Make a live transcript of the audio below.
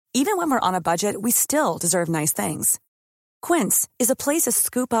Even when we're on a budget, we still deserve nice things. Quince is a place to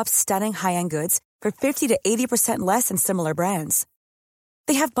scoop up stunning high-end goods for 50 to 80% less than similar brands.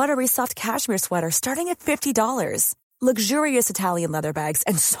 They have buttery soft cashmere sweaters starting at $50, luxurious Italian leather bags,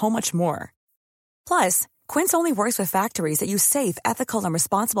 and so much more. Plus, Quince only works with factories that use safe, ethical, and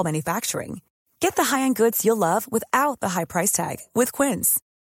responsible manufacturing. Get the high-end goods you'll love without the high price tag with Quince.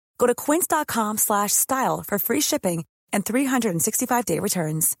 Go to quince.com/style for free shipping and 365-day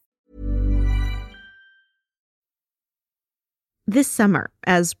returns. This summer,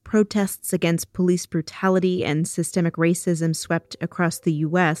 as protests against police brutality and systemic racism swept across the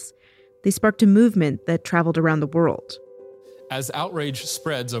U.S., they sparked a movement that traveled around the world. As outrage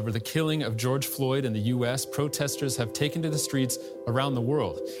spreads over the killing of George Floyd in the U.S., protesters have taken to the streets around the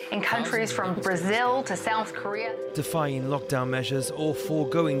world. In countries from Brazil to South Korea. Defying lockdown measures or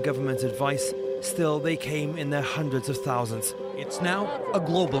foregoing government advice, still they came in their hundreds of thousands. It's now a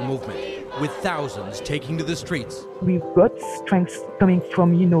global movement, with thousands taking to the streets. We've got strength coming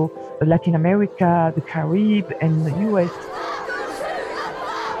from, Latin America, the Caribbean, and the US.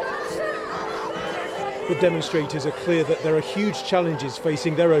 The demonstrators are clear that there are huge challenges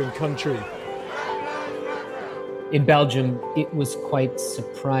facing their own country. In Belgium, it was quite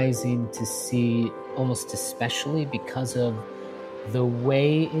surprising to see, almost especially because of the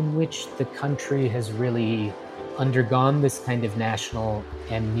way in which the country has really undergone this kind of national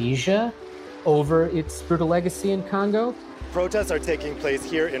amnesia over its brutal legacy in Congo. Protests are taking place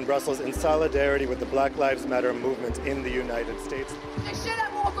here in Brussels in solidarity with the Black Lives Matter movement in the United States.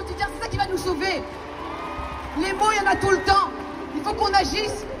 Les mots, il y en a tout le temps. Il faut qu'on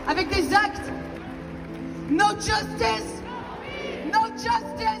agisse avec des actes. No justice! No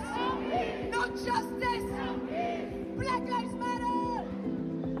justice! No justice! Black Lives Matter!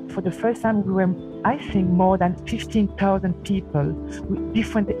 For the first time, we were, I think, more than 15,000 people with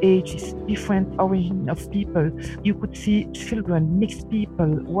different ages, different origin of people. You could see children, mixed people,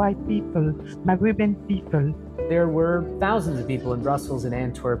 white people, Maghrebian people. There were thousands of people in Brussels and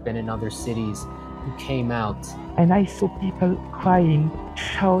Antwerp and in other cities who came out. And I saw people crying,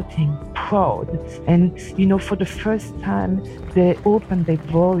 shouting, proud. And, for the first time, they opened their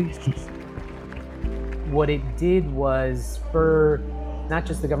voices. What it did was spur not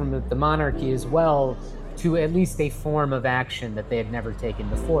just the government, but the monarchy as well, to at least a form of action that they had never taken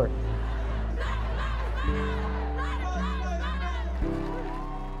before.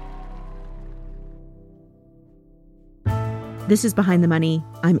 This is Behind the Money.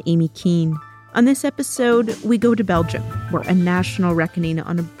 I'm Amy Keene. On this episode, we go to Belgium, where a national reckoning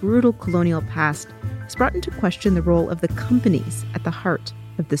on a brutal colonial past has brought into question the role of the companies at the heart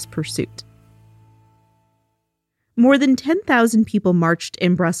of this pursuit. More than 10,000 people marched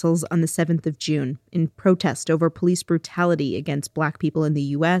in Brussels on the 7th of June in protest over police brutality against Black people in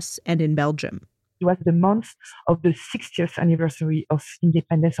the U.S. and in Belgium. It was the month of the 60th anniversary of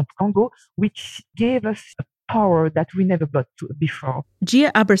independence of Congo, which gave us a power that we never got to before.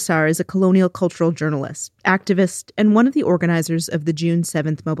 Gia Abrassar is a colonial cultural journalist, activist, and one of the organizers of the June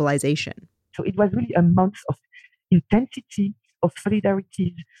 7th mobilization. So it was really a month of intensity, of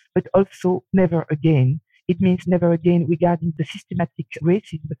solidarity, but also never again. It means never again regarding the systematic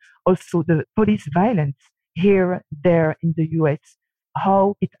racism, also the police violence here, there in the US,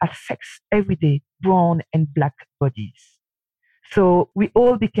 how it affects everyday brown and Black bodies. So we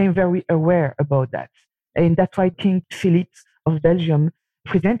all became very aware about that. And that's why King Philippe of Belgium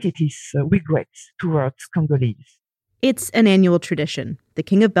presented his regrets towards Congolese. It's an annual tradition. The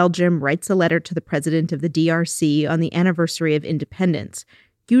King of Belgium writes a letter to the president of the DRC on the anniversary of independence,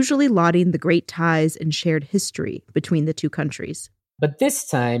 usually lauding the great ties and shared history between the two countries. But this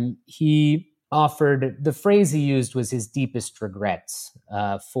time, he offered, the phrase he used was his deepest regrets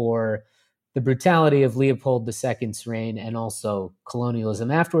for the brutality of Leopold II's reign and also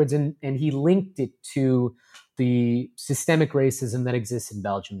colonialism afterwards. And he linked it to the systemic racism that exists in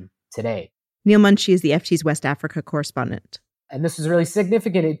Belgium today. Neil Munshi is the FT's West Africa correspondent. And this was really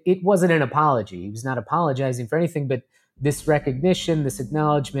significant. It wasn't an apology. He was not apologizing for anything, but this recognition, this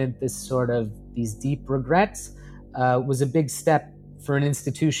acknowledgement, these deep regrets was a big step for an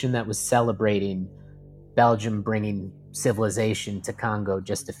institution that was celebrating Belgium bringing civilization to Congo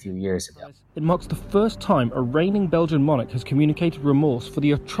just a few years ago. It marks the first time a reigning Belgian monarch has communicated remorse for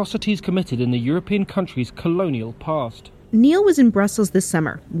the atrocities committed in the European country's colonial past. Neil was in Brussels this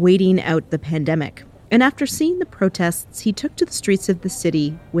summer, waiting out the pandemic. And after seeing the protests, he took to the streets of the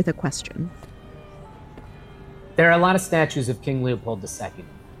city with a question. There are a lot of statues of King Leopold II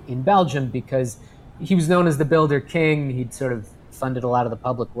in Belgium because he was known as the Builder King. He'd sort of funded a lot of the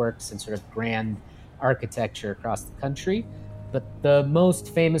public works and sort of grand architecture across the country. but the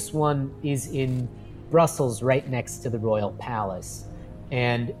most famous one is in Brussels, right next to the Royal Palace.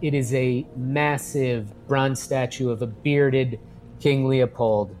 And it is a massive bronze statue of a bearded King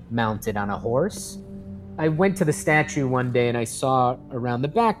Leopold mounted on a horse. I went to the statue one day and I saw around the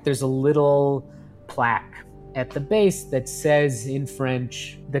back there's a little plaque at the base that says in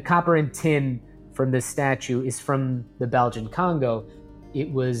French, the copper and tin from this statue is from the Belgian Congo. It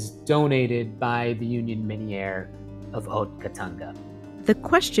was donated by the Union Minière of Haut-Katanga. The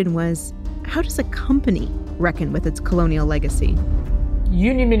question was, how does a company reckon with its colonial legacy?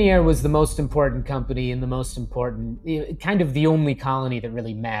 Union Minière was the most important company and the most important, kind of the only colony that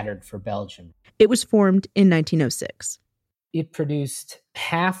really mattered for Belgium. It was formed in 1906. It produced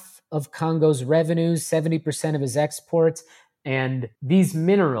half of Congo's revenues, 70% of his exports, and these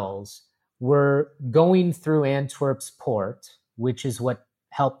minerals were going through Antwerp's port, which is what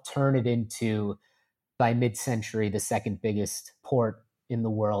helped turn it into, by mid-century, the second biggest port in the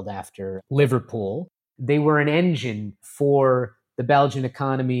world after Liverpool. They were an engine for the Belgian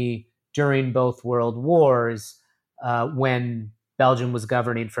economy during both world wars. When Belgium was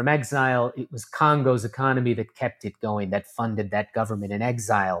governing from exile, it was Congo's economy that kept it going, that funded that government in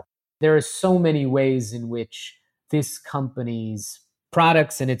exile. There are so many ways in which this company's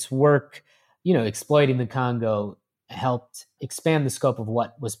products and its work, exploiting the Congo, helped expand the scope of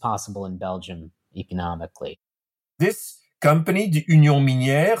what was possible in Belgium economically. This company, the Union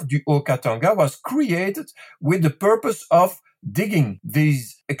Minière du Haut-Katanga, was created with the purpose of digging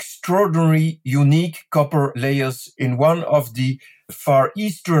these extraordinary, unique copper layers in one of the far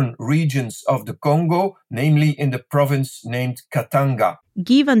eastern regions of the Congo, namely in the province named Katanga.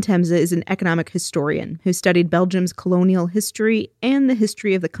 Guy van Temse is an economic historian who studied Belgium's colonial history and the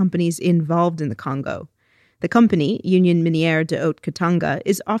history of the companies involved in the Congo. The company, Union Minière de Haut-Katanga,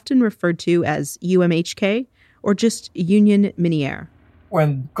 is often referred to as UMHK or just Union Minière.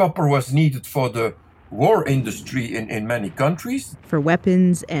 When copper was needed for the war industry in many countries, for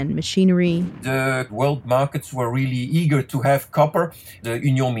weapons and machinery, the world markets were really eager to have copper. The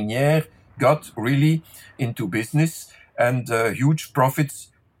Union Minière got really into business, and huge profits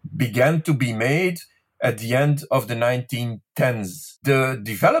began to be made at the end of the 1910s. The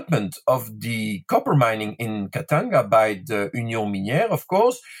development of the copper mining in Katanga by the Union Minière, of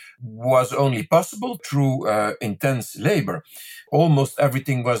course, was only possible through intense labor. Almost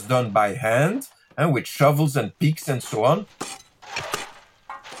everything was done by hand, with shovels and picks and so on.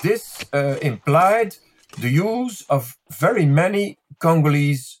 This implied the use of very many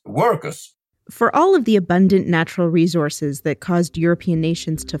Congolese workers. For all of the abundant natural resources that caused European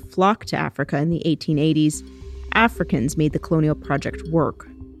nations to flock to Africa in the 1880s, Africans made the colonial project work.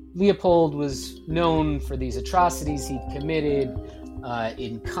 Leopold was known for these atrocities he'd committed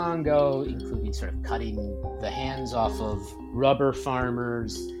in Congo, including sort of cutting the hands off of rubber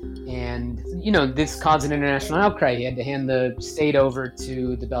farmers. And, this caused an international outcry. He had to hand the state over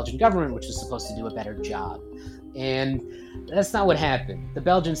to the Belgian government, which was supposed to do a better job. And that's not what happened. The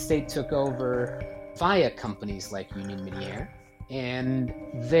Belgian state took over via companies like Union Minière, and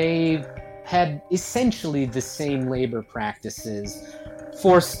they had essentially the same labor practices: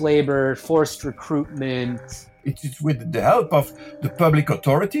 forced labor, forced recruitment. It's with the help of the public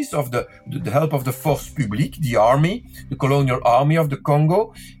authorities, of the help of the Force Publique, the army, the colonial army of the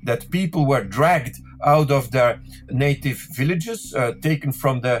Congo, that people were dragged out of their native villages, taken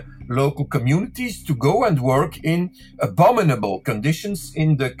from the local communities to go and work in abominable conditions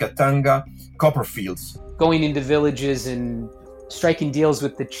in the Katanga copper fields. Going into villages and striking deals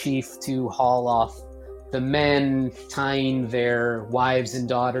with the chief to haul off the men, tying their wives and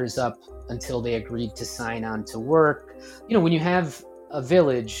daughters up until they agreed to sign on to work. When you have a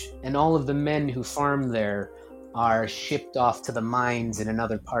village and all of the men who farm there are shipped off to the mines in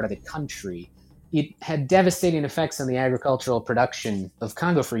another part of the country, it had devastating effects on the agricultural production of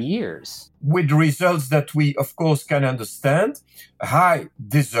Congo for years. With results that we, of course, can understand. High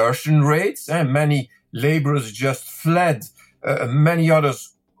desertion rates, and many laborers just fled. Many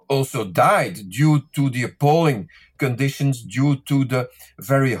others also died due to the appalling conditions, due to the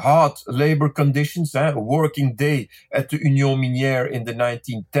very hard labor conditions. A working day at the Union Minière in the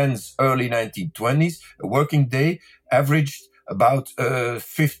 1910s, early 1920s, a working day averaged about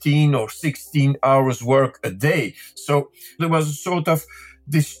 15 or 16 hours work a day. So there was a sort of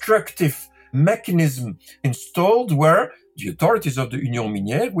destructive mechanism installed where the authorities of the Union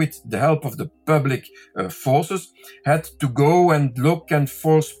Minière, with the help of the public forces, had to go and look and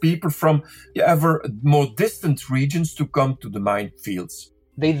force people from ever more distant regions to come to the mine fields.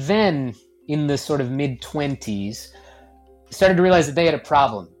 They then, in the sort of mid-20s, started to realize that they had a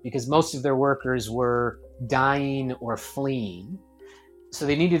problem because most of their workers were dying or fleeing. So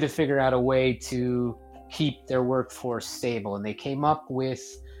they needed to figure out a way to keep their workforce stable. And they came up with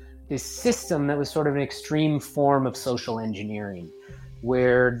this system that was sort of an extreme form of social engineering,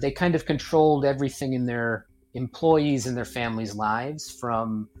 where they kind of controlled everything in their employees and their families' lives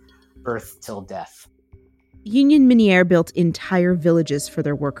from birth till death. Union Minière built entire villages for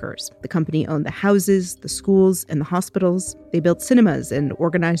their workers. The company owned the houses, the schools, and the hospitals. They built cinemas and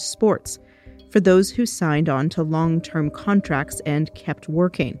organized sports for those who signed on to long-term contracts and kept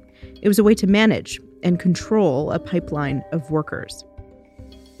working. It was a way to manage and control a pipeline of workers.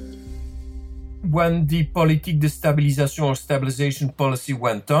 When the politique de stabilisation or stabilization policy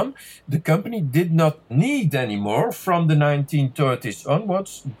went on, the company did not need anymore, from the 1930s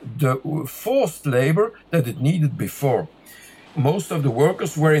onwards, the forced labor that it needed before. Most of the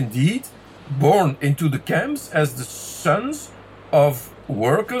workers were indeed born into the camps as the sons of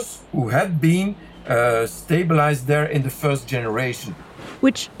workers who had been stabilized there in the first generation.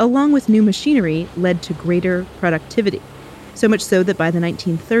 Which, along with new machinery, led to greater productivity. So much so that by the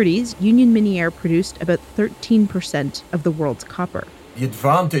 1930s, Union Minière produced about 13% of the world's copper. The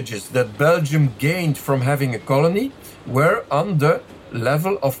advantages that Belgium gained from having a colony were on the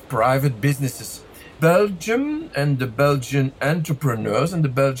level of private businesses. Belgium and the Belgian entrepreneurs and the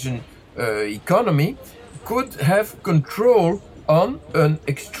Belgian economy could have control on an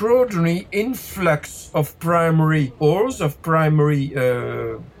extraordinary influx of primary ores, of primary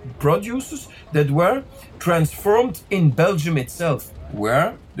producers that were transformed in Belgium itself,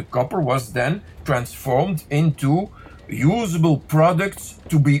 where the copper was then transformed into usable products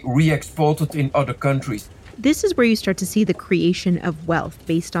to be re-exported in other countries. This is where you start to see the creation of wealth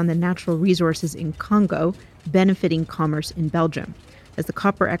based on the natural resources in Congo benefiting commerce in Belgium. As the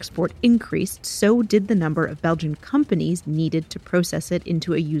copper export increased, so did the number of Belgian companies needed to process it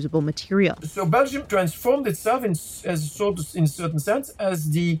into a usable material. So Belgium transformed itself in certain sense as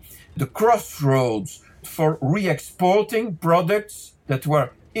the crossroads for re-exporting products that were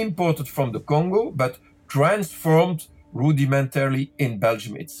imported from the Congo, but transformed rudimentarily in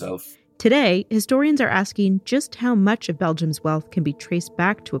Belgium itself. Today, historians are asking just how much of Belgium's wealth can be traced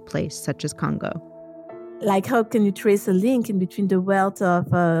back to a place such as Congo. Like, how can you trace a link in between the wealth of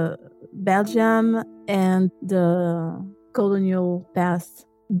Belgium and the colonial past?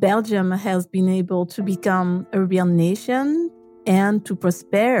 Belgium has been able to become a real nation and to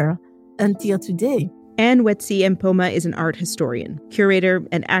prosper until today. Anne Wetsi Mpoma is an art historian, curator,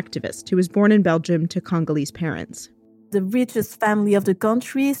 and activist who was born in Belgium to Congolese parents. The richest family of the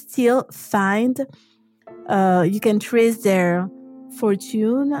country still find, you can trace their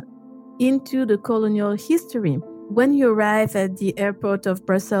fortune into the colonial history. When you arrive at the airport of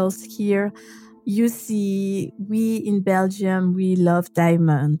Brussels here, you see we in Belgium, we love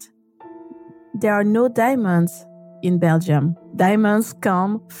diamonds. There are no diamonds in Belgium. Diamonds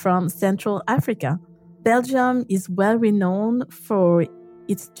come from Central Africa. Belgium is well renowned for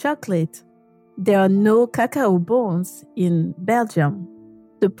its chocolate. There are no cacao bones in Belgium.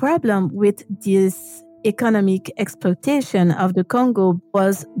 The problem with this economic exploitation of the Congo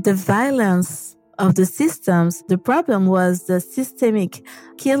was the violence of the systems. The problem was the systemic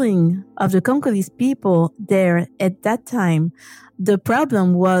killing of the Congolese people there at that time. The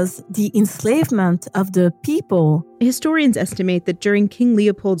problem was the enslavement of the people. Historians estimate that during King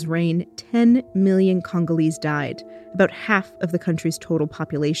Leopold's reign, 10 million Congolese died, about half of the country's total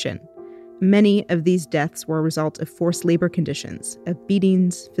population. Many of these deaths were a result of forced labor conditions, of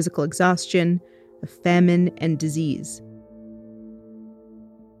beatings, physical exhaustion, of famine and disease.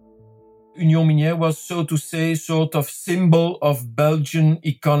 Union Minière was, so to say, sort of symbol of Belgian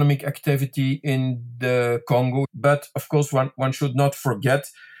economic activity in the Congo. But of course, one should not forget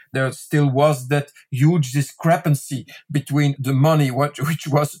there still was that huge discrepancy between the money which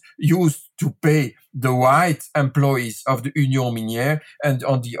was used to pay the white employees of the Union Minière, and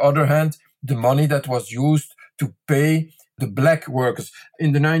on the other hand, the money that was used to pay the black workers.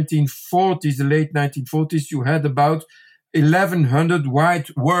 In the 1940s, the late 1940s, you had about 1,100 white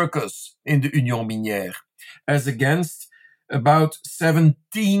workers in the Union Minière, as against about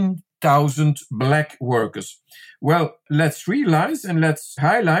 17,000 black workers. Well, let's realize and let's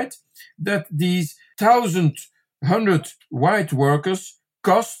highlight that these 1,100 white workers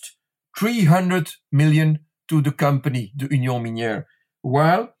cost 300 million to the company, the Union Minière,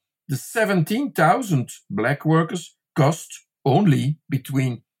 while the 17,000 black workers cost only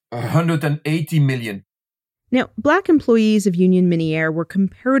between 180 million. Now, black employees of Union Minière were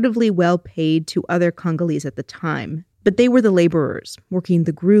comparatively well paid to other Congolese at the time, but they were the laborers, working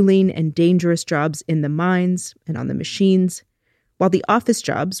the grueling and dangerous jobs in the mines and on the machines. while the office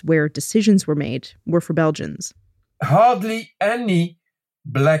jobs, where decisions were made, were for Belgians. Hardly any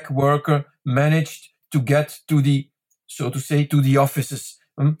black worker managed to get to the, so to say, to the offices.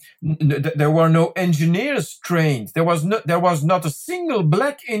 There were no engineers trained. There was not a single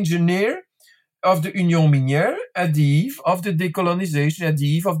black engineer of the Union Minière at the eve of the decolonization, at the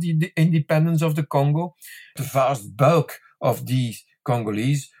eve of the independence of the Congo. The vast bulk of these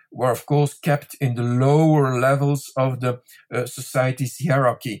Congolese were, of course, kept in the lower levels of the society's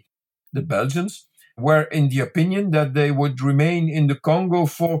hierarchy. The Belgians were in the opinion that they would remain in the Congo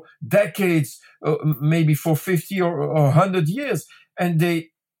for decades, maybe for 50 or 100 years. And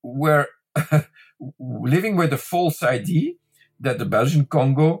they were living with a false idea that the Belgian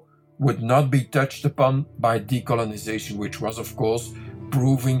Congo would not be touched upon by decolonization, which was, of course,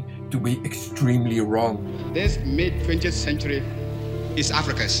 proving to be extremely wrong. This mid-20th century is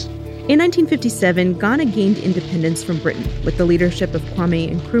Africa's. In 1957, Ghana gained independence from Britain with the leadership of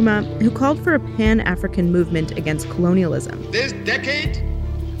Kwame Nkrumah, who called for a pan-African movement against colonialism. This decade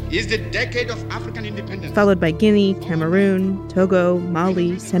is the decade of African independence. Followed by Guinea, Cameroon, Togo,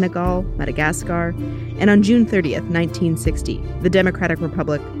 Mali, Senegal, Madagascar, and on June 30th, 1960, the Democratic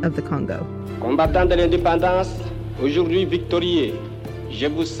Republic of the Congo. Combattants de l'indépendance, aujourd'hui victorieux, je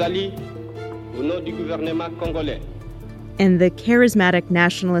vous salue au nom du gouvernement congolais. And the charismatic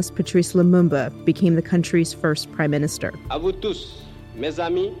nationalist Patrice Lumumba became the country's first prime minister. À vous tous, mes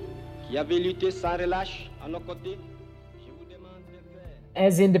amis, qui avez lutté sans relâche à nos côtés.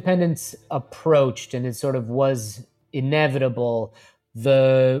 As independence approached and it sort of was inevitable,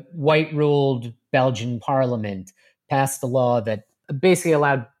 the white-ruled Belgian parliament passed a law that basically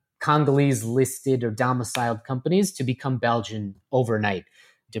allowed Congolese listed or domiciled companies to become Belgian overnight,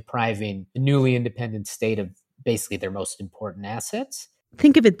 depriving the newly independent state of basically their most important assets.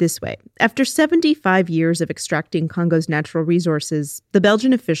 Think of it this way. After 75 years of extracting Congo's natural resources, the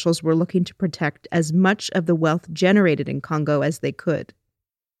Belgian officials were looking to protect as much of the wealth generated in Congo as they could.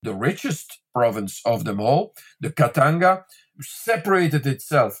 The richest province of them all, the Katanga, separated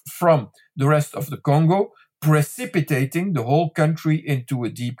itself from the rest of the Congo, precipitating the whole country into a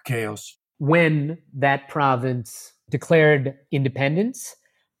deep chaos. When that province declared independence,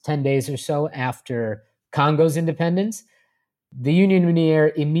 10 days or so after Congo's independence, the Union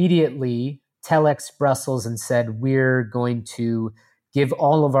Minière immediately telexed Brussels and said, we're going to give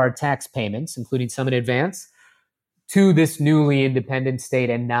all of our tax payments, including some in advance, to this newly independent state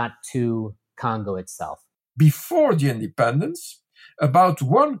and not to Congo itself. Before the independence, about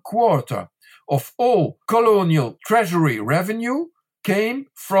 1/4 of all colonial treasury revenue came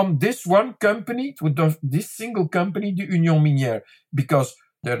from this one company, this single company, the Union Minière, because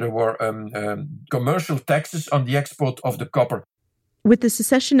there were commercial taxes on the export of the copper. With the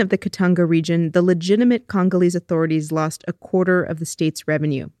secession of the Katanga region, the legitimate Congolese authorities lost 1/4 of the state's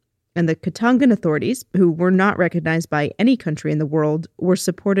revenue. And the Katangan authorities, who were not recognized by any country in the world, were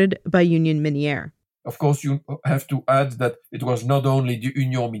supported by Union Minière. Of course, you have to add that it was not only the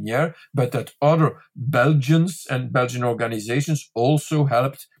Union Minière, but that other Belgians and Belgian organizations also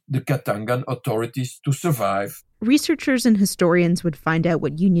helped the Katangan authorities to survive. Researchers and historians would find out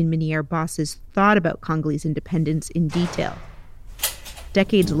what Union Minière bosses thought about Congolese independence in detail.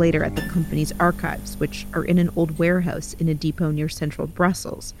 Decades later at the company's archives, which are in an old warehouse in a depot near central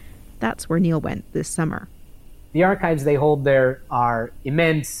Brussels. That's where Neil went this summer. The archives they hold there are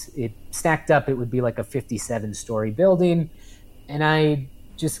immense. It stacked up, it would be like a 57-story building. And I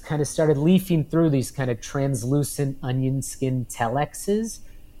just kind of started leafing through these kind of translucent onion skin telexes.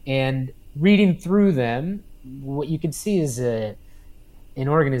 And reading through them, what you could see is an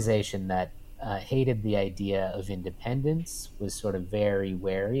organization that hated the idea of independence, was sort of very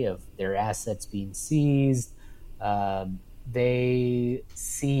wary of their assets being seized. They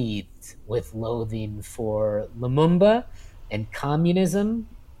seethed with loathing for Lumumba and communism,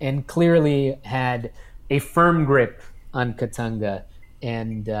 and clearly had a firm grip on Katanga,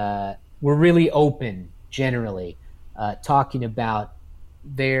 and were really open, generally, talking about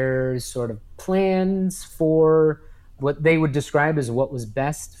their sort of plans for what they would describe as what was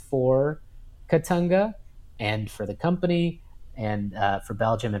best for Katanga and for the company and for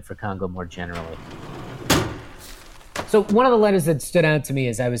Belgium and for Congo more generally. So one of the letters that stood out to me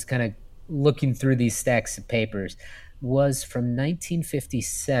as I was kind of looking through these stacks of papers was from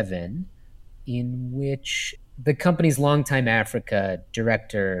 1957, in which the company's longtime Africa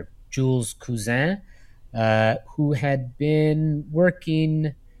director, Jules Cousin, who had been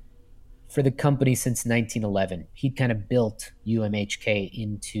working for the company since 1911. He'd kind of built UMHK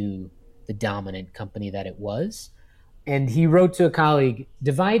into the dominant company that it was. And he wrote to a colleague,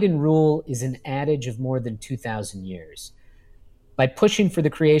 "Divide and rule is an adage of more than 2,000 years. By pushing for the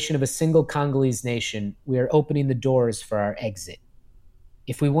creation of a single Congolese nation, we are opening the doors for our exit.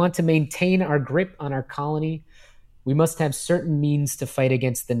 If we want to maintain our grip on our colony, we must have certain means to fight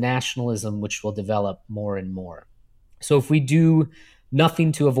against the nationalism which will develop more and more. So if we do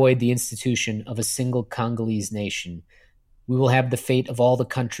nothing to avoid the institution of a single Congolese nation, we will have the fate of all the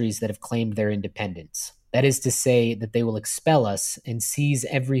countries that have claimed their independence. That is to say that they will expel us and seize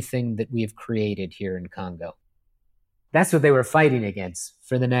everything that we have created here in Congo. That's what they were fighting against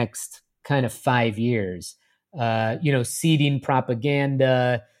for the next kind of 5 years. Seeding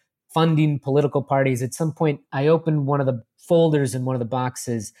propaganda, funding political parties. At some point, I opened one of the folders in one of the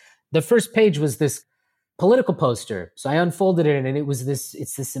boxes. The first page was this political poster. So I unfolded it, and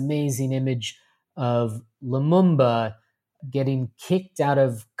it's this amazing image of Lumumba getting kicked out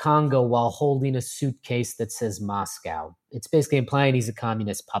of Congo while holding a suitcase that says Moscow. It's basically implying he's a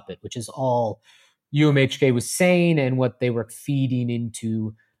communist puppet, which is all UMHK was saying and what they were feeding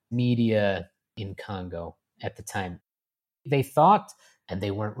into media in Congo at the time. They thought, and they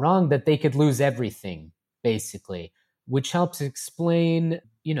weren't wrong, that they could lose everything, basically, which helps explain,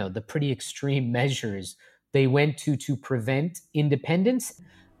 the pretty extreme measures they went to prevent independence.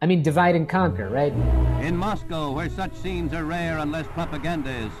 I mean, divide and conquer, right? In Moscow, where such scenes are rare unless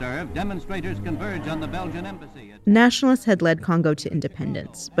propaganda is served, demonstrators converge on the Belgian embassy. Nationalists had led Congo to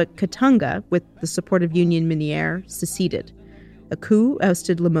independence, but Katanga, with the support of Union Minière, seceded. A coup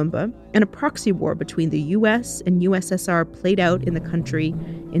ousted Lumumba, and a proxy war between the U.S. and USSR played out in the country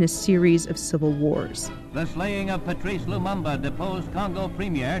in a series of civil wars. The slaying of Patrice Lumumba, deposed Congo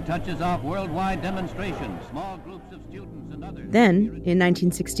premier, touches off worldwide demonstrations. Small groups of students and others. Then, in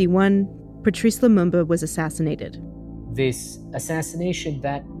 1961, Patrice Lumumba was assassinated. This assassination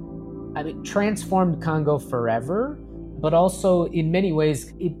that transformed Congo forever, but also in many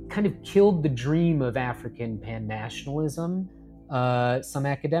ways, it kind of killed the dream of African pan-nationalism. Some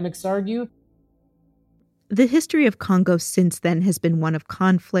academics argue. The history of Congo since then has been one of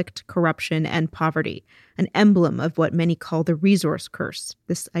conflict, corruption, and poverty, an emblem of what many call the resource curse,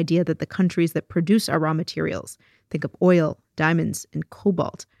 this idea that the countries that produce our raw materials, think of oil, diamonds, and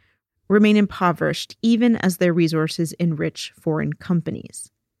cobalt, remain impoverished even as their resources enrich foreign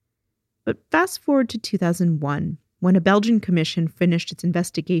companies. But fast forward to 2001, when a Belgian commission finished its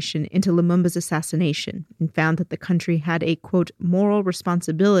investigation into Lumumba's assassination and found that the country had a, quote, moral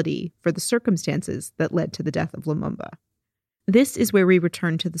responsibility for the circumstances that led to the death of Lumumba. This is where we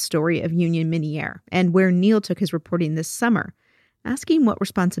return to the story of Union Minière and where Neil took his reporting this summer, asking what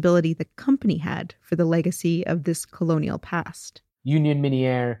responsibility the company had for the legacy of this colonial past. Union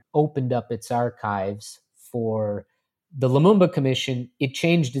Minière opened up its archives for the Lumumba Commission. It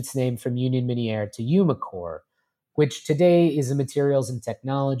changed its name from Union Minière to Umicore, which today is a materials and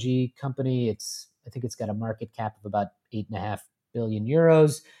technology company. I think it's got a market cap of about 8.5 billion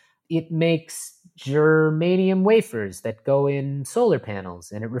euros. It makes germanium wafers that go in solar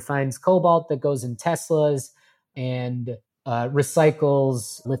panels, and it refines cobalt that goes in Teslas and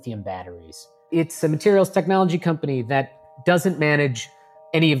recycles lithium batteries. It's a materials technology company that doesn't manage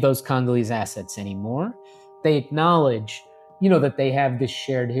any of those Congolese assets anymore. They acknowledge, that they have this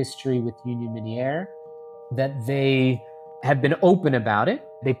shared history with Union Minière, that they have been open about it.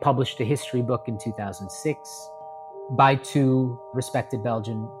 They published a history book in 2006 by two respected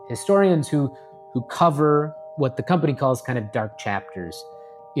Belgian historians who cover what the company calls kind of dark chapters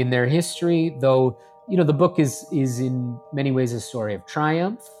in their history, though, the book is in many ways a story of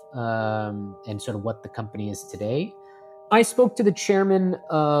triumph and sort of what the company is today. I spoke to the chairman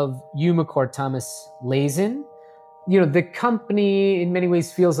of Umicore, Thomas Lazen. The company in many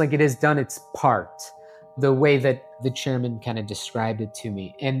ways feels like it has done its part, the way that the chairman kind of described it to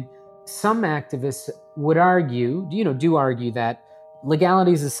me. And some activists would argue, do argue that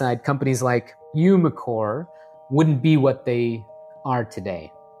legalities aside, companies like Umicore wouldn't be what they are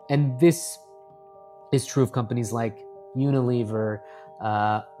today. And this is true of companies like Unilever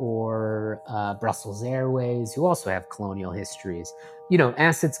or Brussels Airways, who also have colonial histories.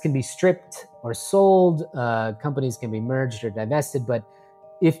 Assets can be stripped or sold, companies can be merged or divested, but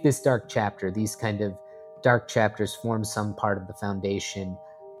if this dark chapter, these kind of dark chapters form some part of the foundation,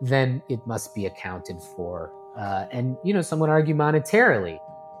 then it must be accounted for. And, some would argue monetarily.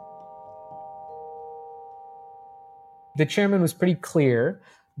 The chairman was pretty clear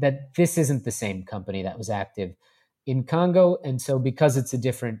that this isn't the same company that was active in Congo. And so because it's a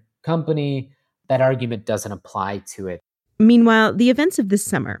different company, that argument doesn't apply to it. Meanwhile, the events of this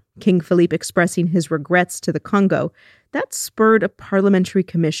summer, King Philippe expressing his regrets to the Congo, that spurred a parliamentary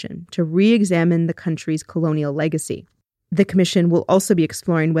commission to re-examine the country's colonial legacy. The commission will also be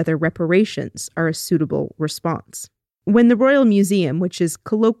exploring whether reparations are a suitable response. When the Royal Museum, which is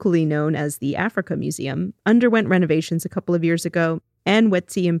colloquially known as the Africa Museum, underwent renovations a couple of years ago, Anne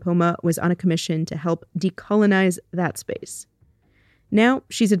Wetzi Mpoma was on a commission to help decolonize that space. Now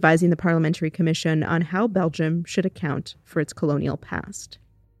she's advising the Parliamentary Commission on how Belgium should account for its colonial past.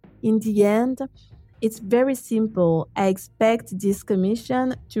 In the end, it's very simple. I expect this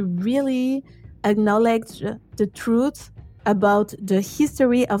commission to really acknowledge the truth about the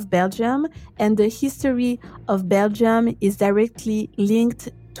history of Belgium, and the history of Belgium is directly linked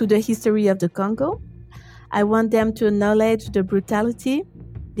to the history of the Congo. I want them to acknowledge the brutality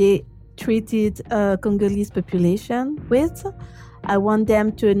they treated Congolese population with. I want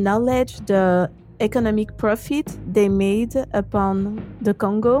them to acknowledge the economic profit they made upon the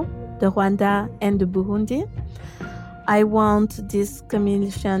Congo, the Rwanda, and the Burundi. I want this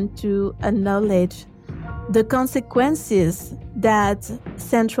commission to acknowledge the consequences that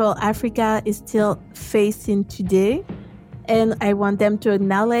Central Africa is still facing today. And I want them to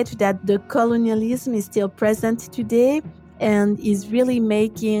acknowledge that the colonialism is still present today and is really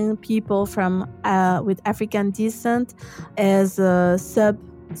making people from with African descent as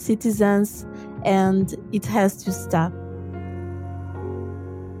sub-citizens, and it has to stop.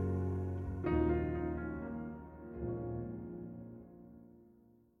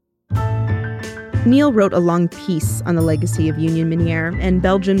 Neil wrote a long piece on the legacy of Union Minière and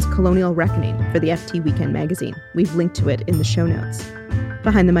Belgium's colonial reckoning for the FT Weekend magazine. We've linked to it in the show notes.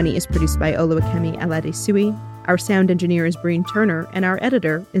 Behind the Money is produced by Oluwakemi Aladesui. Our sound engineer is Breen Turner, and our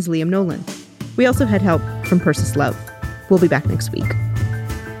editor is Liam Nolan. We also had help from Persis Love. We'll be back next week.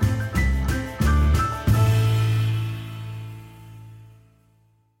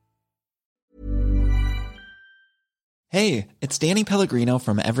 Hey, it's Danny Pellegrino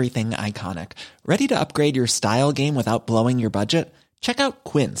from Everything Iconic. Ready to upgrade your style game without blowing your budget? Check out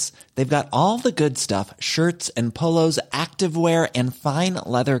Quince. They've got all the good stuff, shirts and polos, activewear, and fine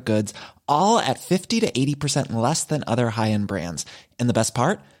leather goods, all at 50 to 80% less than other high-end brands. And the best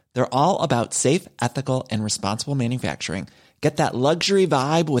part? They're all about safe, ethical, and responsible manufacturing. Get that luxury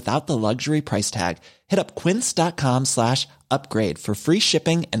vibe without the luxury price tag. Hit up quince.com/upgrade for free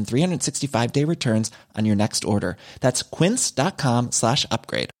shipping and 365-day returns on your next order. That's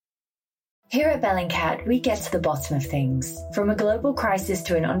quince.com/upgrade. Here at Bellingcat, we get to the bottom of things. From a global crisis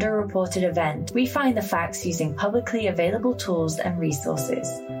to an underreported event, we find the facts using publicly available tools and resources,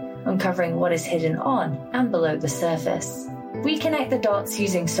 uncovering what is hidden on and below the surface. We connect the dots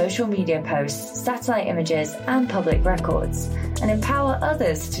using social media posts, satellite images, and public records, and empower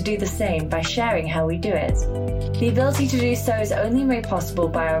others to do the same by sharing how we do it. The ability to do so is only made possible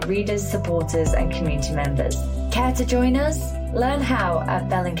by our readers, supporters, and community members. Care to join us? Learn how at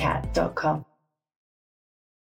bellingcat.com.